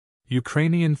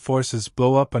Ukrainian forces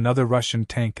blow up another Russian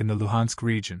tank in the Luhansk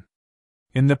region.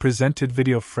 In the presented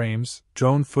video frames,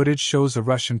 drone footage shows a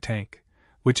Russian tank,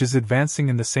 which is advancing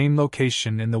in the same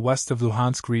location in the west of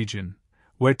Luhansk region,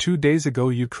 where 2 days ago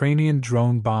Ukrainian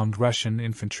drone bombed Russian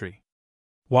infantry.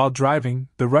 While driving,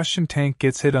 the Russian tank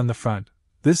gets hit on the front.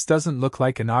 This doesn't look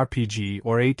like an RPG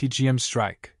or ATGM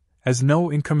strike, as no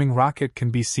incoming rocket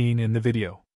can be seen in the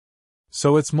video.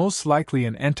 So it's most likely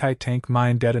an anti-tank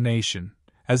mine detonation,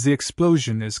 as the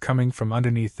explosion is coming from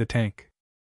underneath the tank.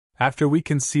 After we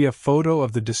can see a photo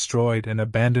of the destroyed and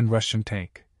abandoned Russian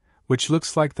tank, which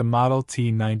looks like the Model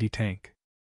T-90 tank.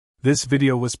 This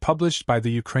video was published by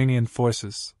the Ukrainian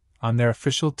forces on their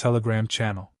official Telegram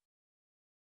channel.